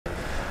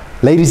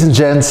Ladies and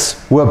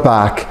gents, we're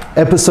back.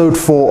 Episode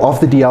 4 of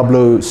the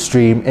Diablo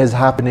stream is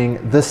happening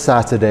this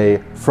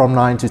Saturday from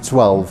 9 to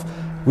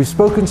 12. We've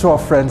spoken to our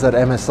friends at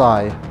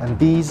MSI, and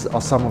these are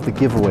some of the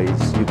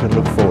giveaways you can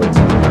look forward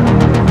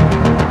to.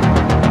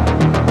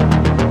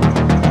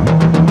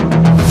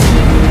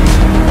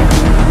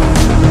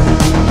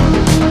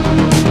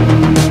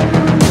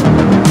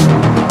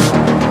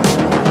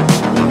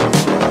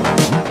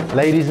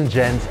 Ladies and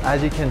gents,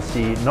 as you can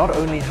see, not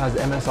only has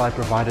MSI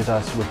provided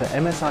us with the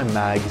MSI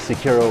Mag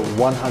Securo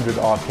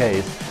 100R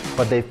case,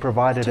 but they've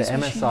provided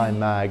an MSI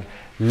Mag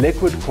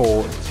liquid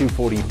core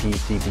 240p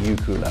CPU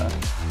cooler.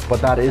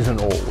 But that isn't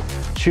all.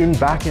 Tune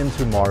back in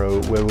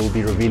tomorrow where we'll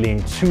be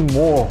revealing 2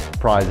 more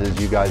prizes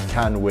you guys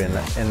can win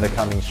in the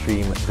coming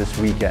stream this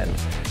weekend.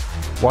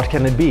 What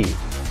can it be?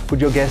 Put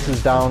your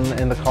guesses down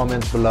in the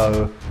comments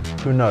below.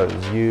 Who knows?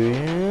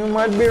 You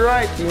might be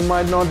right, you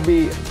might not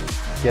be.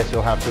 Guess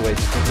you'll have to wait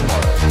until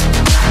tomorrow.